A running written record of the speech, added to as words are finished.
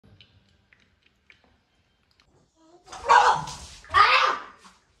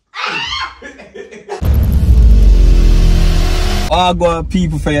All go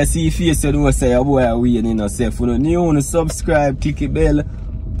people for your see face, you know, say, boy, are we in yourself. You know, you want to subscribe, click the bell,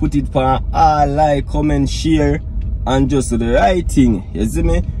 put it for all, like, comment, share, and just do the right thing. You see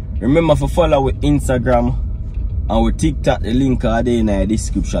me? Remember to follow with Instagram and with TikTok, the link are there in the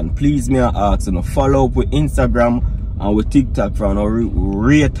description. Please, me ask, you know, follow up with Instagram and with TikTok for now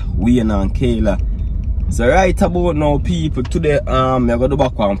rate Wynter and Kayla. So right about now, people, today I'm gonna do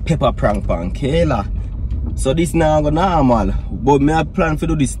back on pepper prank on Kayla. So this now go normal, but me I plan to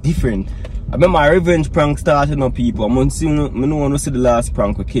do this different. I remember my revenge prank started now, people. I'm see, I know want to see the last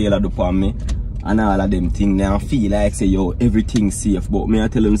prank with Kayla do upon me and all of them things. Now I feel like say yo everything's safe, but me I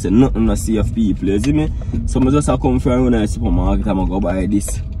tell them say nothing not safe, people. You see me? So I just come from the supermarket and I go buy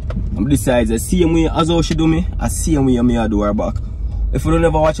this. And besides the same way as how she do me, the same way me I do her back. If you don't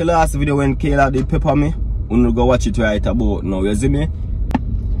ever watch the last video when Kayla did pepper me, you will go watch it right about now. You see me?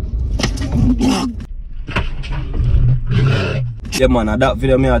 Yeah man, that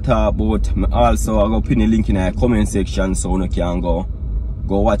video me I talk about, me also I go pin the link in the comment section so you can go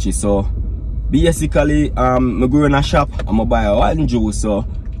watch it. So basically me go in a shop and I buy one juice. So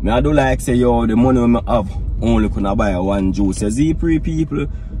me I do like say yo the money me have only can buy one juice. You see people.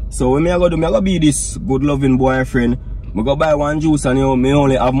 So when me I go do, me I go be this good loving boyfriend. Me go buy one juice and yo me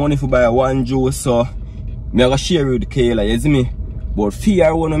only have money for buy one juice. So me I go share with Kayla, you see me? But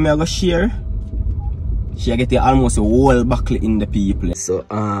fear one me I go share. She get almost a whole buckle in the people. So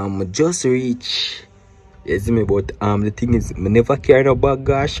just reach. You see me, but the thing is me never carry no bag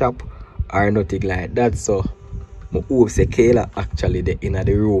or shop or nothing like that. So I hope say Kayla actually the in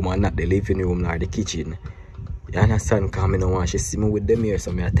the room and not the living room or the kitchen. You understand? Cause I don't want she see me with them here,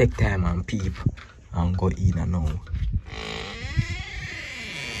 so I take time and peep and go in and out.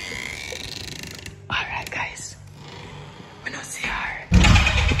 Alright guys. We don't see her.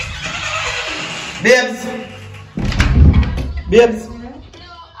 Babes! Babes!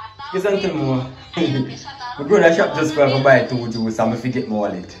 Listen to me. I go to the shop just for to buy 2 juice and I forget my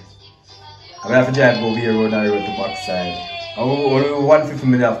wallet. I'm going to drive over here road and road to backside. Only 150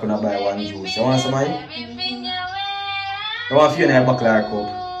 million I'm going to buy 1 juice. You want some money? You want to feel in a buckle or a cup?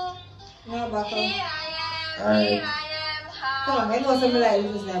 No buckle. Alright. Come on, I know something like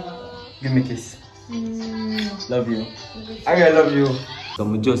this buckle. Give me a kiss. Love you. I love you.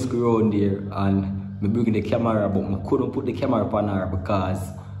 So I just go around there and I bring the camera, but I couldn't put the camera on her because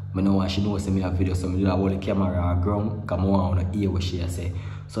I know she knows me a video, so I do hold the camera on the ground because I want to hear what she say.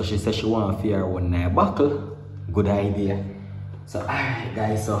 So she said she want to fear one night buckle. Good idea. So alright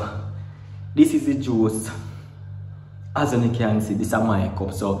guys, so this is the juice. As you can see, this is my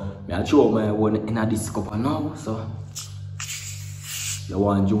cup. So I throw my one in this cup now. So you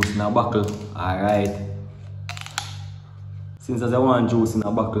want juice in a buckle, alright. Since I want juice in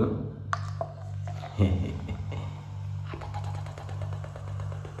a buckle,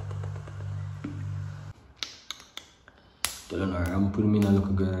 tell her I'm putting me in a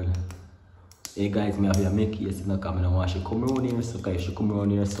little girl. Hey guys, me have to make it. It's not coming. I want she come around here, so guys, she come around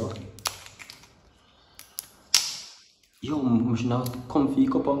here, so. Yo, I should not come for you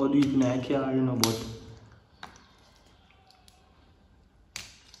up and go do it in the car, you know, but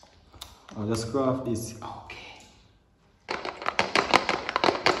I'll just craft this. Okay.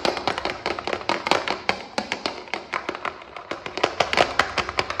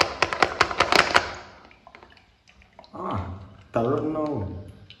 I don't know.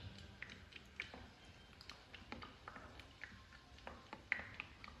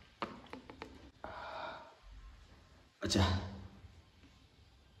 Acha.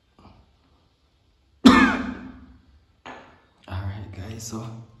 Alright guys, so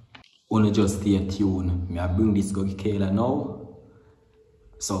only just stay tuned. Me I bring this go to Kayla now.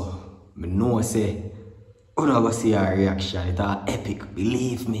 So me know say you know go see her reaction. It's epic,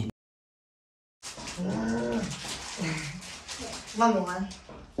 believe me. One more.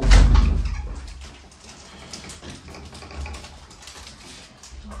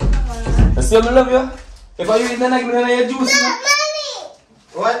 I still love you. If I eat then I give you juice. No, mommy.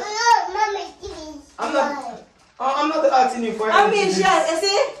 What? No, mommy, please. I'm not asking you for anything. I mean, she has, you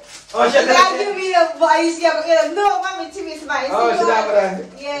see? Oh, she has give me the voice. No, mommy, TV is mine. Oh, she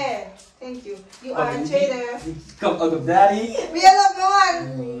has. Yeah, thank you. You are a trader. Come out of daddy. Me, I love no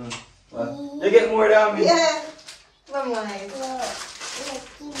one. What? You get more than me. Yeah. One more.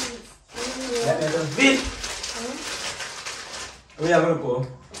 Bit. We have a go.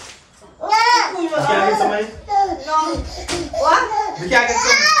 No. We can't get some money? No. What? We can't get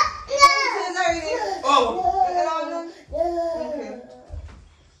some money. Oh. Okay.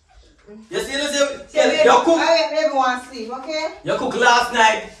 You see this? You cook. Everyone sleep, okay? You cook last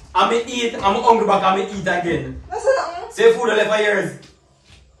night. I'm eat. I'm hungry back. I'm eat again. Listen, Say food left for years.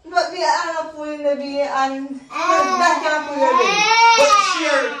 But we are not food in the bee and that can't put your belly. But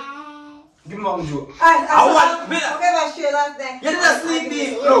share. Give me one juice. I want. Okay, but share that thing. You didn't sleep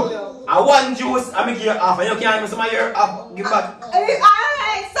me. Look, I want juice. I make you half. And you can't miss my ear. Give back.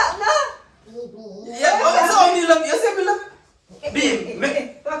 Alright, stop now. Yeah, but so me love you. Say me love. Babe,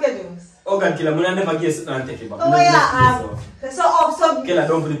 okay, juice. Oh God, Kayla, I never get something and take it back. Oh yeah, so Kayla,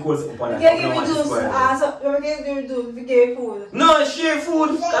 don't put the coals up on that. give me juice. So we're going to do we give food. No, share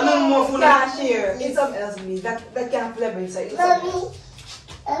food. I no more food. Can't share. It's something else, me. That can't flavor inside. Mommy.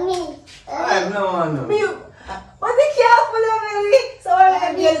 I have no one. Me, but they can't flavor. So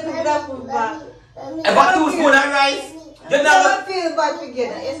I'm going to put that food back. About 2 spoons of rice. You never feel bad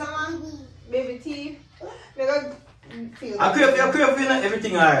together. Yes, mama. Baby teeth. We're going to feel. I crave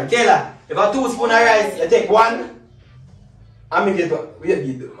everything alright. Kayla, if I 2 spoons of rice, you take 1. I'm going to get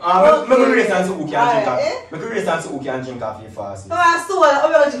maybe race and so who can drink. Maybe race and so who can drink coffee fast. No, I still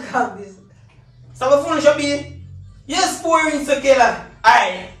want to drink this. So my phone should be yes, pouring so Kayla.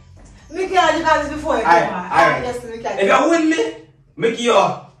 Alright. We can't drink this before. Alright. Yes, we can. If you win me, make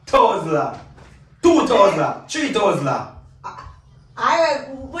your $1,000, $2,000, $3,000. Alright,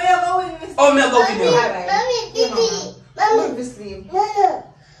 where you going with me? Oh, me go with you. Mommy, Mommy, be sleep.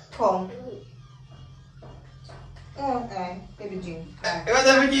 Come. Okay, baby drink. What's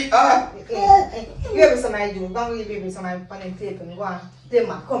everything? You have some I do. Don't give baby some I put in tape and go on.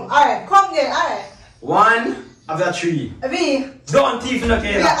 Come. Alright, come there. Alright. 1 after 3. V. Don't thief no We are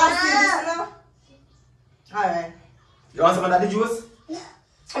Kayla. asking this now. Alright. You want some of that juice?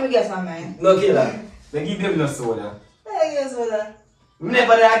 Let me get some mine. No Kayla. They give baby no soda. Yes, brother. Me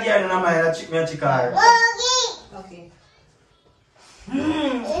never did again no man that chick me a chicken. Okay.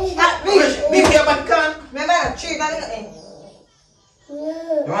 Big here but can. Remember, treat that. You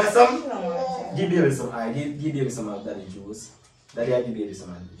want some? Give baby some. Alright, give baby some of that juice. Daddy, I give baby some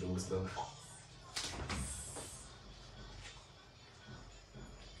of the juice though.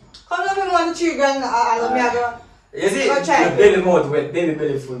 Come on, we want to treat grand. I'll me go. You see? Go try. Baby mouth wet, baby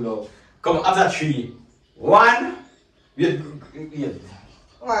belly full now. Come after 3. 1. Wait.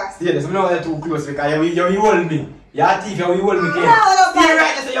 What? Stay there, so I don't want you too close because you hold me. Your teeth, you hold me. No, Stay no,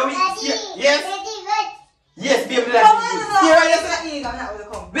 right there, so you yes? Yes, baby, Come stay on, right there, so I'm not going to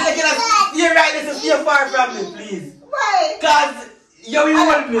come. baby, can I stay right there, so stay far from me, please. Why? Because you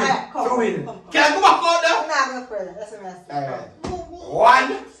hold me. Come. Through it. Can I come back out I'm there? not going to pray. That's what I'm saying. Alright.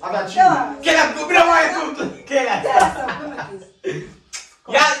 1 after 3. Can I go? We don't want you to. Can I?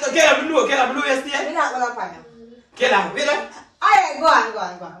 Yeah, can I blue? Can I blue yesterday? We're not going to pray. Can I? Wait a Alright, go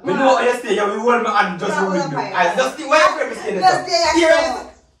on. we know yesterday you will hold me and just No, hold me. no, fine. Alright, just stay where you stay there. Just stay Stay there.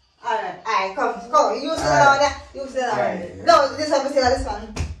 right. Alright, come. You sit down there. You sit down there. No, this one, this one.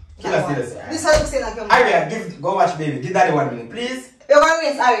 Kill us, stay there. This one, you sit down. Alright, go watch baby. Give daddy 1 minute, please. You're going to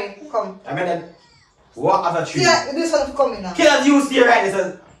miss. Alright, come. I mean that. What after 3? Yeah, this one come in now. Kill us, you stay right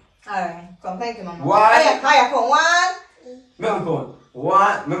there. Alright, come. Thank you, mama. 1. Hiya, come. 1. Remember go.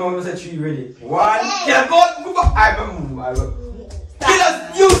 1. Remember when I said 3 ready. 1. Kill us, go. Move up. Alright, move. Kill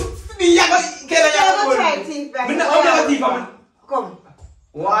us, you. Me, kill us. Yeah, go try teeth back. I'm never teeth. Come.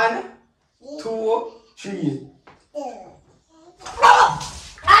 1, 2, 3.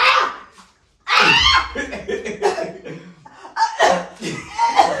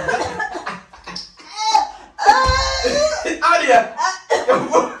 Out here! You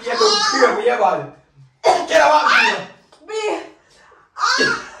go clear me, man. Get out of here! B.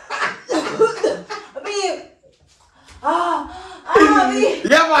 B.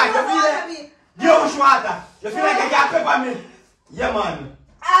 Yeah, man, you feel it? Yo, Schwater, you feel like you can't pepper me? Yeah, man.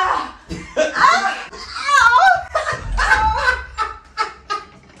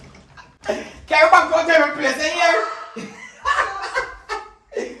 Can you back out to every place in here?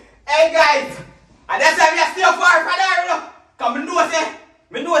 Hey, guys, and that's why we are still far from there, you know? Because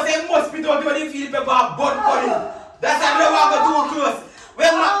I know say most people don't even feel pepper or bun funny. That's why we don't want to go too close.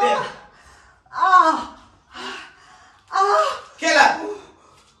 We're not there. Kayla.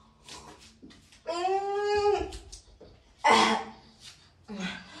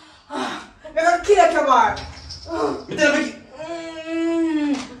 We're gonna kill you, Kamar. Me tell me.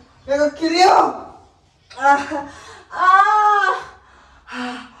 We're gonna kill you.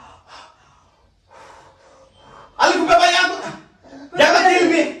 I look pepper, you're gonna kill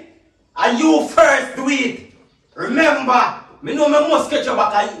me. And you first do it. Remember, me know me must catch you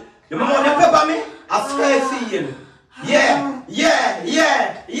back. You remember when you pepper me? I swear feel. Yeah.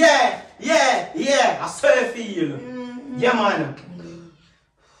 I swear feel. Yeah, man.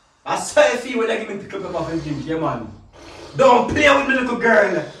 I swear feel when they give me pickle pepper and drink. Yeah, man. Don't play with me, little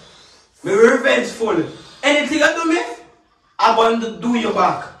girl. Me revengeful. Anything you do me, I'm going to do your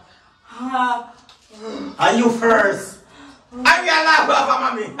back. And you first. I realize what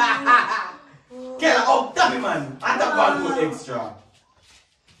mommy. Kayla, oh, tell me, man. I don't want to do extra.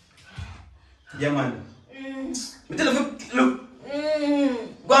 Yeah, man. Me tell you, look.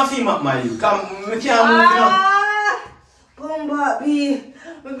 Go and feed up, man. Come, me can't move, you know. Bumba,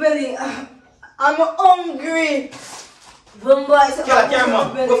 my belly. I'm hungry. Bumba, it's Kayla, carry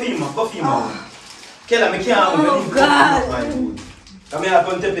up. Go feed up, go feed up. Kayla, me can't move. Oh, God. Come here,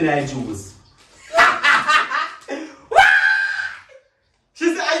 come tap in the juice. She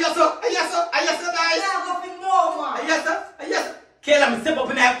said, are you so nice? Yeah, go feed more, man. Yes. Kayla, me step up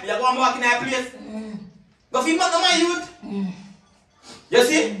in that. You want to walk in that place? Go feed up, my youth. You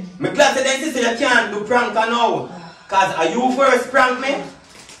see? Me glad that they say you can't do prank now. Cause are you first prank me?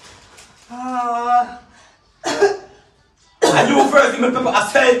 Are you first give me pepper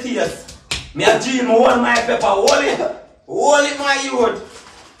as healthiest? Me a G, me hold my pepper, hold it my youth.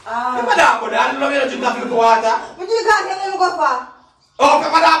 Pepper that body, I love you to drink that water. But you can't go far. Oh,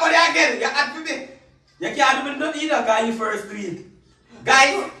 pepper that body again, you add to me. You can't do nothing either, guy, you first do it.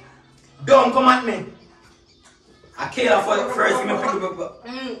 Guys, don't come at me. I Kayla for first give me pepper.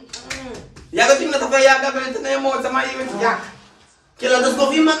 You got to think that you got to do your mouth, my youth. Kayla, just go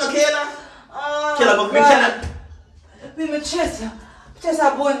for him, Kayla. Kayla, go for me, Kayla. Be my chest. Chest a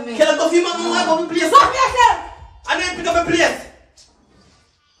bone me. Kayla, go for him, I'm going to place. Stop yourself! I didn't pick up a place.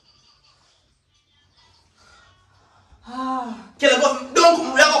 Kayla, don't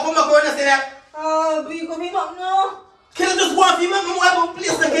come back and say that. But you come up now. Kayla, just go for him, I'm going to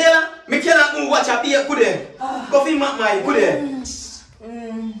place, Kayla. Me cannot move, watch a beer, could they? Go for him, my, could they?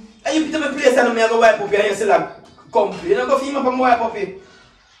 And you pick up a place and I'm going to wipe up here and you still have company. You know, go for him, I'm wipe up here.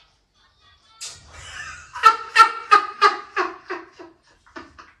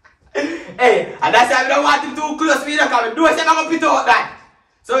 Hey, and that's why I don't want him too close to me, because we do say I'm going to put out that.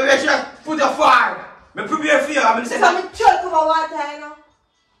 So we should put your far. I prepare for you. I'm So I'm choke over water, you know.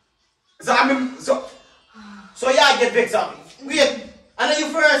 So yeah, get vexed up. Wait, and then you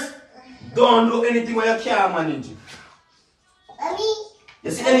first don't do anything where you can't manage it. You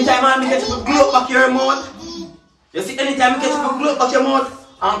see, anytime I catch you glue back your mouth. You see, anytime you catch you glue back your mouth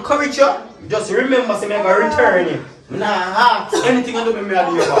and encourage you, just remember, say, I'm going to return you. Nah, anything I do, me I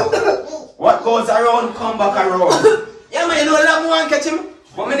do your back. What goes around, come back around. Yeah, man, you know, I want to catch him.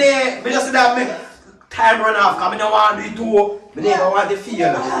 But me just see that make time run off, because I don't want to do it too. I never want to feel.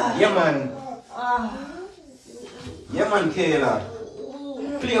 Yeah, man. Yeah, man, Kayla.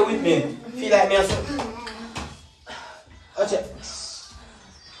 Play with me. Feel like me or something. Watch it.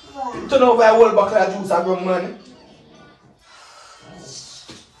 Turn over a whole bucket of juice and rum, man.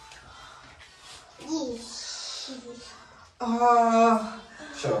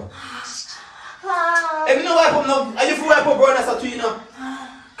 Sure. If you know wipe up now, are you for wipe up brothers or two, you know?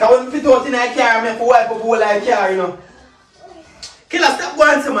 Because when you put out in a car, I for wipe up the whole like car, you know? Kayla, stop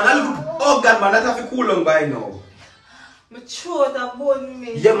going to man. I look, oh God, man, that's have to cool down by now. My throat a bone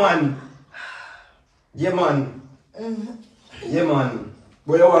me. Yeah, man. Yeah, man. Yeah, man.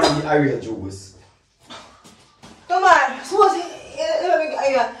 But you want the area juice. Come on, suppose you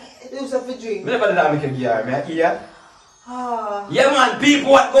do something to drink. I never did that make a gear, man. Yeah? Yeah, man.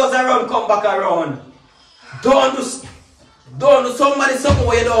 People, what goes around, come back around. Don't do somebody something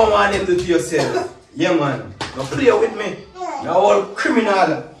where you don't want them to do to yourself. Yeah, man. Don't play with me. You're all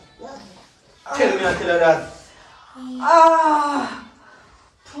criminal. Tell me, I tell you that.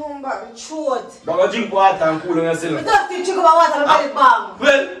 Come back, my throat. I'm going to drink water and cool on yourself. I don't think you drink water, my belly bang.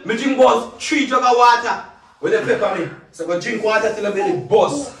 Well, I drink about 3 jugs of water with the pepper me. So I go drink water till I belly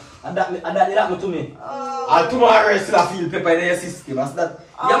bust. And that happen to me. And tomorrow I still feel pepper in your system. That's that.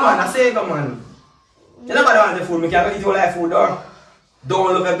 Yeah, man, I say it, man. You never want the food, I can't eat all that food, or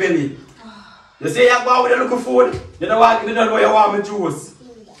don't look at belly. You say you go with a look of food, you don't know you want me juice.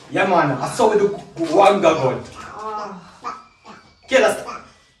 Yeah, man, I saw we do one gaggle. Kayla,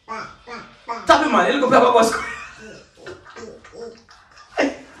 stop it, man, you look at pepper bus.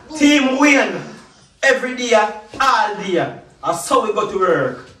 Team win. Every day, all day. That's how we go to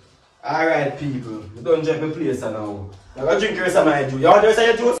work. Alright, people. You don't drink my place now. I'm going to drink the rest of my juice. You want the rest of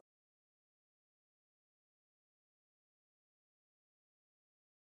your juice?